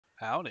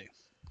Howdy.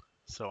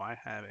 So I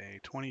have a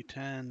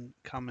 2010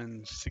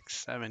 Cummins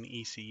 6.7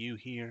 ECU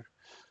here,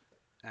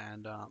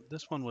 and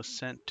this one was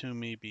sent to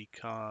me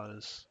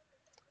because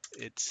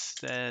it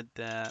said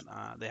that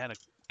they had a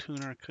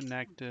tuner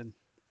connected,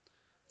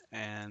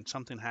 and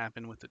something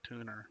happened with the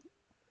tuner,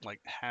 like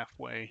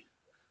halfway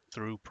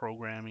through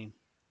programming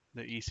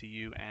the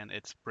ECU, and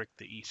it's bricked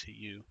the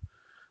ECU.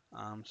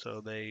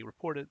 So they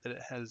reported that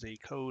it has a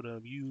code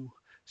of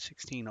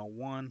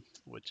U1601,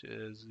 which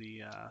is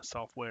the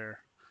software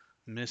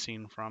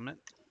missing from it.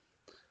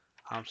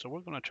 So we're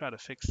going to try to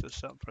fix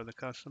this up for the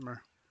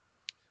customer.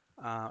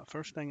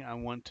 First thing I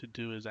want to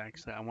do is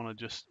actually I want to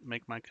just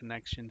make my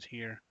connections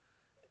here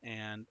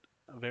and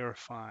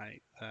verify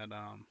that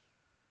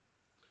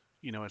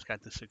it's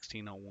got the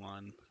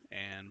 1601,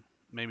 and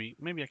maybe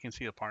I can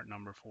see a part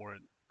number for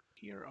it.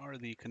 Here are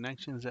the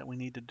connections that we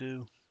need to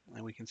do,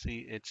 and we can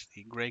see it's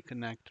the gray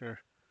connector.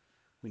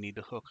 We need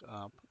to hook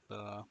up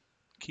the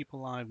keep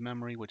alive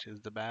memory, which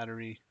is the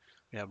battery.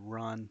 We have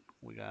run,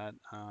 we got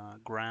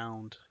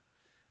ground,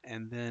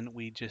 and then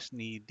we just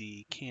need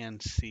the can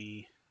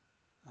C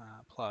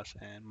plus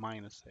and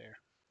minus there.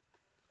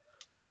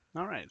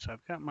 All right, so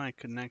I've got my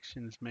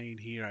connections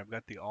made here. I've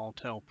got the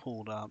Altel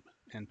pulled up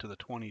into the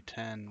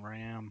 2010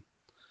 RAM.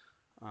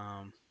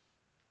 Um,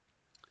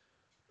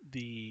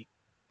 the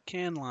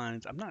can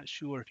lines, I'm not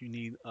sure if you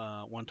need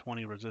a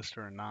 120 resistor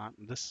or not.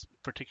 This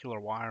particular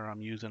wire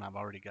I'm using, I've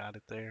already got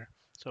it there.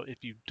 So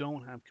if you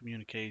don't have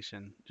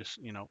communication, just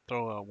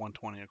throw a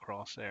 120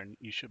 across there and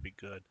you should be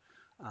good.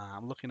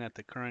 I'm looking at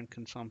the current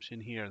consumption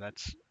here.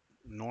 That's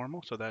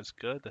normal, so that's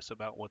good. That's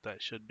about what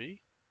that should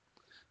be.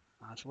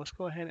 So let's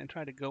go ahead and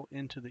try to go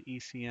into the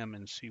ECM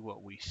and see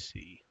what we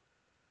see.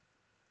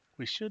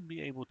 We should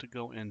be able to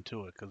go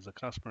into it because the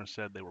customer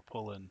said they were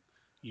pulling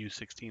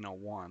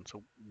U1601,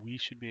 so we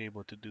should be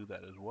able to do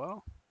that as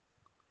well.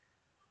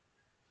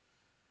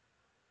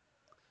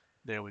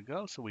 There we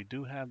go. So we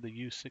do have the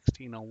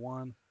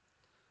U1601.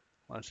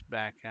 Let's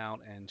back out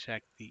and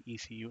check the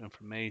ECU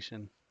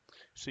information,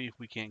 see if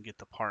we can't get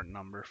the part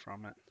number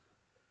from it.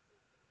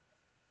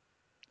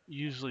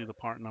 Usually the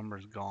part number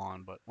is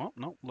gone, but well,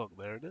 no, look,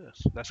 there it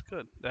is. That's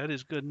good. That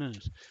is good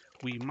news.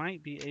 We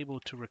might be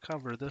able to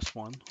recover this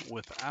one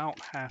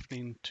without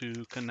having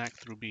to connect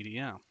through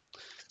BDM,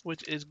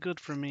 which is good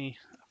for me,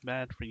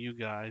 bad for you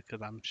guys,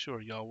 because I'm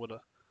sure y'all would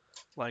have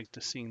liked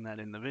to seen that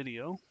in the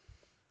video.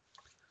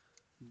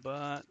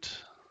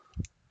 But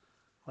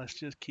let's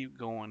just keep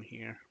going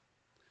here.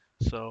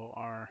 So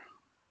our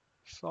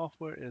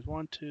software is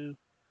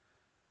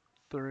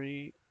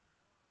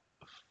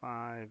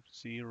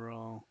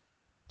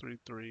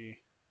 12350333.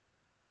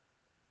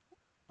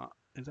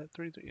 Is that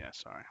 33? Yeah,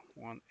 sorry.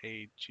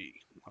 1AG.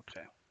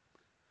 Okay.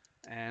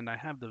 And I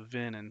have the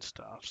VIN and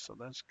stuff, so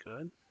that's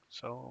good.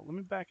 So let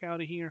me back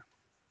out of here.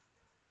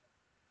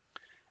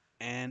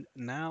 And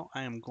now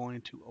I am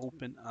going to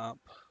open up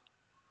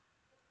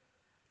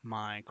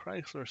my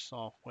Chrysler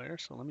software.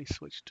 So let me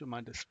switch to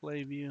my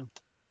display view.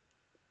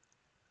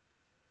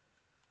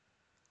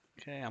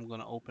 Okay, I'm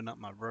going to open up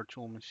my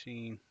virtual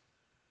machine.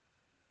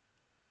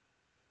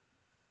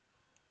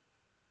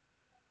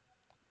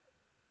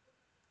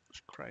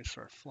 It's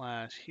Chrysler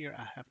Flash. Here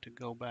I have to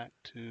go back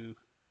to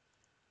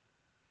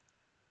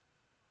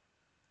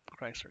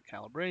Chrysler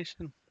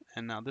calibration.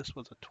 And now this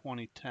was a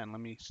 2010. Let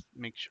me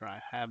make sure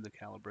I have the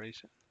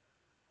calibration.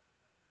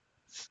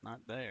 It's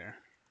not there.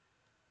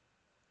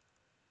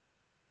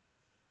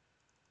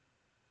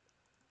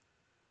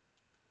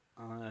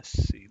 Let's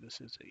see. This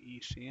is a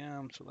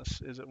ECM. So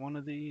is it one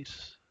of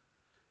these?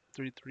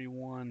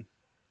 331.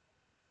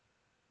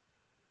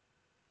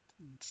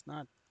 It's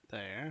not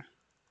there.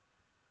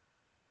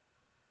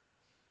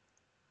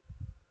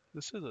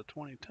 This is a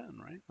 2010,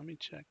 right? Let me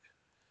check.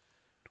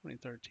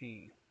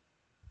 2013.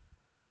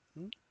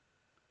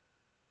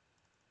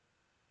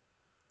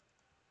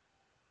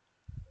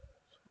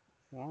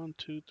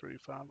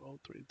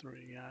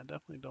 1235033. Yeah, I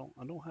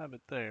don't have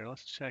it there.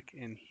 Let's check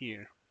in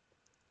here.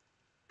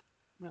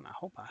 Man, I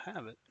hope I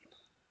have it.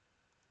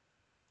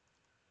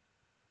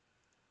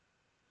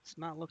 It's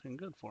not looking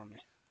good for me.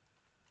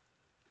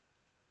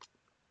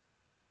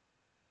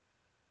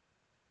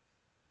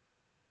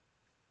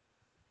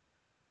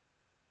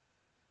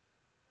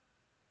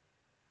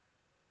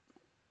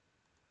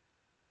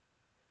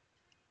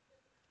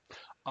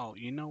 Oh,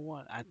 you know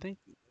what? I think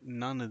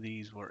none of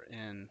these were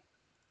in.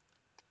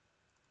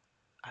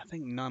 I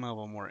think none of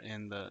them were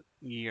in the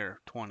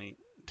year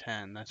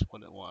 2010. That's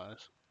what it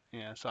was.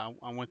 Yeah, so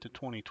I went to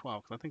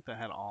 2012 because I think that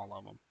had all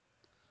of them.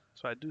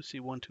 So I do see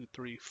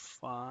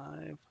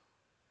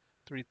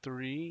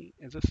 12353.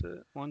 Is this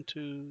it?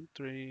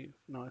 123.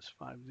 No, it's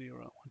 50.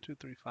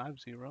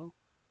 12350.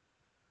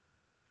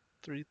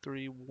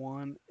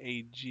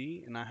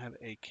 331AG, and I have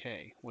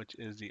AK, which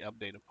is the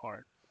updated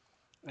part.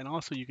 And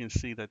also you can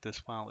see that this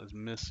file is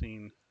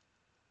missing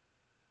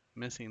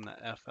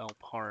the FL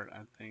part,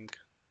 I think.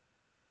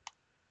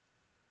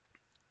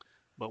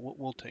 But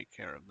we'll take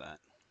care of that.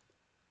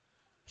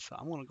 So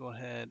I'm going to go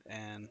ahead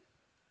and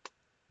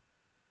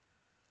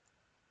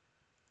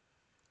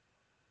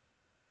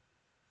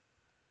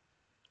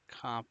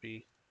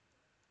copy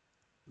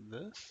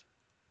this.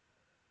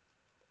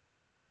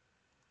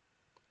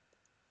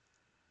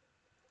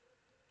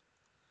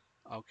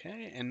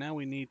 Okay, and now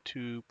we need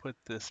to put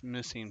this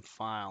missing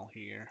file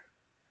here.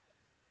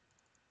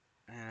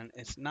 And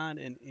it's not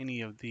in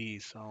any of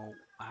these, so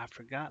I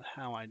forgot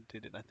how I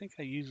did it. I think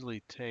I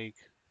usually take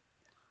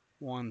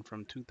one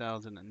from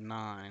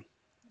 2009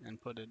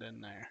 and put it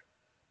in there.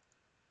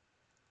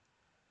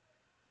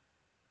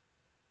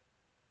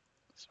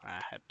 Sorry,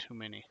 I had too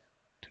many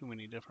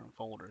different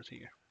folders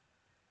here.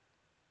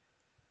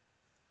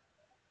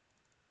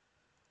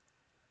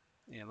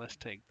 Yeah, let's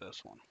take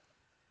this one.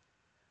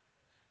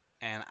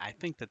 And I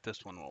think that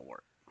this one will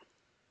work.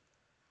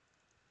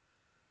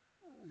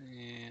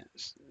 And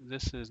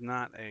this is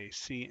not a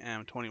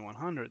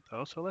CM2100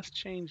 though, so let's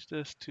change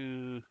this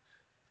to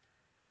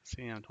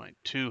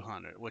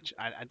CM2200, which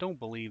I don't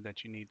believe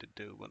that you need to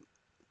do, but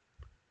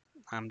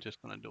I'm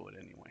just going to do it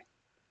anyway.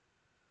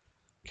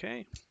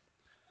 Okay,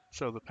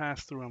 so the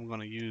pass-through I'm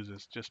going to use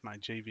is just my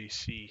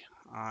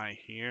JVCI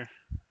here,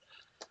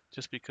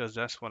 just because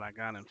that's what I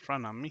got in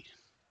front of me.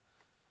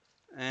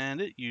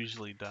 And it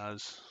usually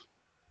does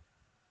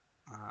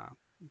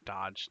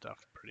dodge stuff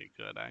pretty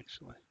good,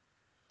 actually.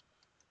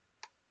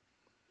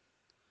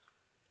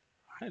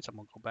 Alright, so I'm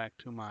going to go back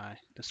to my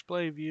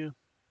display view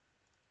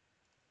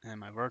and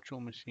my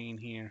virtual machine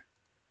here.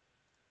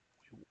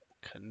 We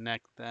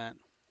connect that. I'm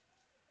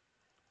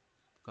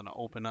going to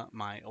open up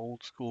my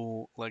old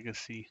school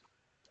legacy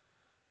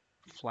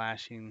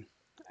flashing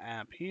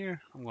app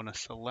here. I'm going to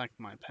select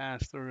my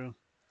pass-through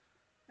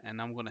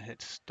and I'm going to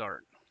hit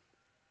start.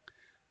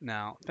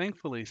 Now,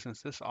 thankfully,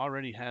 since this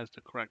already has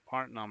the correct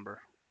part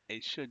number,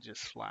 it should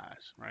just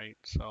flash, right?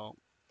 So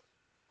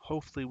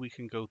hopefully we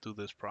can go through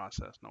this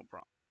process, no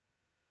problem.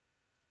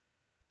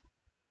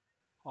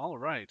 All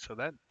right, so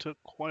that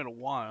took quite a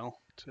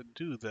while to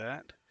do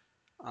that,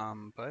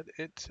 but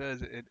it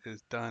says it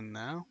is done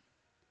now.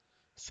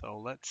 So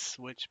let's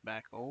switch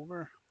back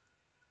over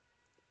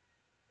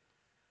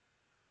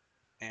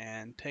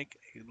and take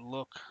a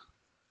look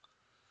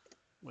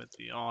with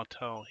the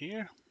auto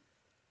here.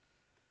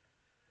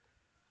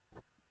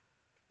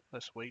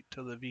 Let's wait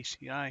till the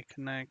VCI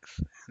connects,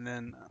 and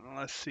then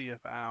let's see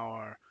if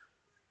our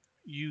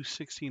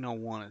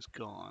U1601 is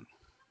gone.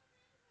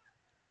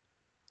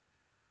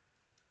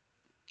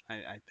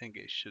 I think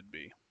it should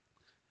be.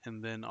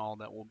 And then all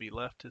that will be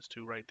left is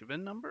to write the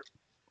VIN number,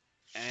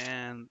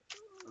 and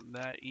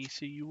that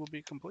ECU will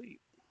be complete.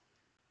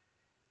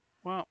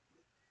 Well,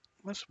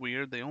 that's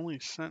weird. They only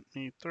sent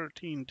me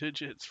 13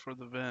 digits for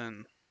the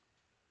VIN.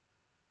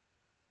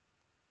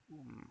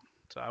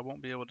 So I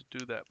won't be able to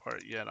do that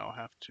part yet. I'll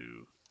have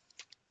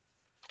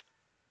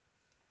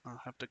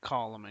to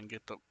call them and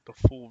get the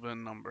full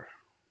VIN number.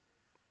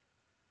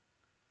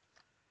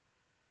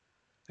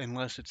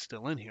 Unless it's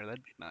still in here,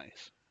 that'd be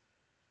nice.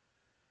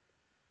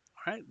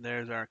 Alright,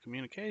 there's our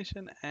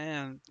communication,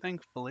 and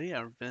thankfully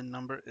our VIN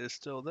number is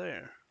still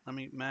there. Let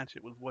me match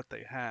it with what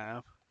they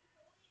have.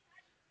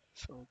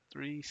 So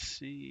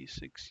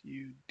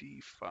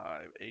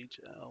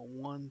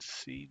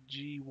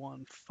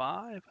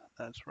 3C6UD5HL1CG15,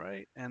 that's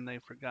right, and they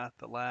forgot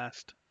the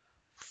last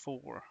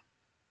 4.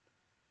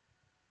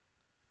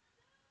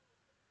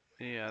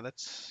 Yeah,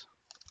 that's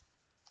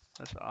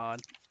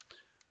odd.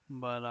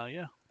 But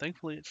yeah,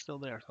 thankfully it's still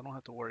there, so I don't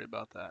have to worry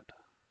about that.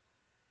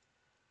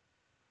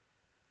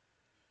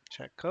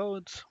 Check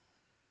codes.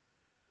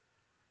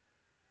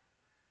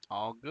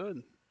 All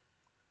good.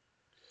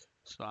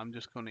 So I'm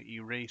just going to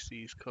erase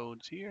these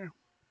codes here.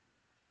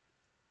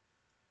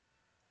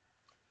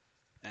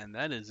 And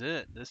that is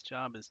it. This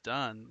job is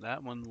done.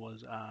 That one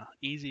was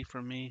easy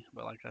for me,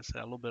 but like I said,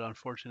 a little bit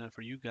unfortunate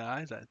for you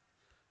guys. I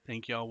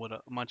think y'all would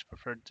have much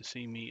preferred to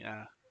see me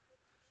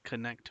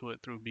connect to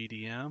it through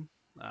BDM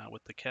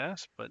with the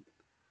cast, but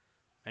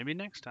maybe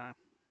next time.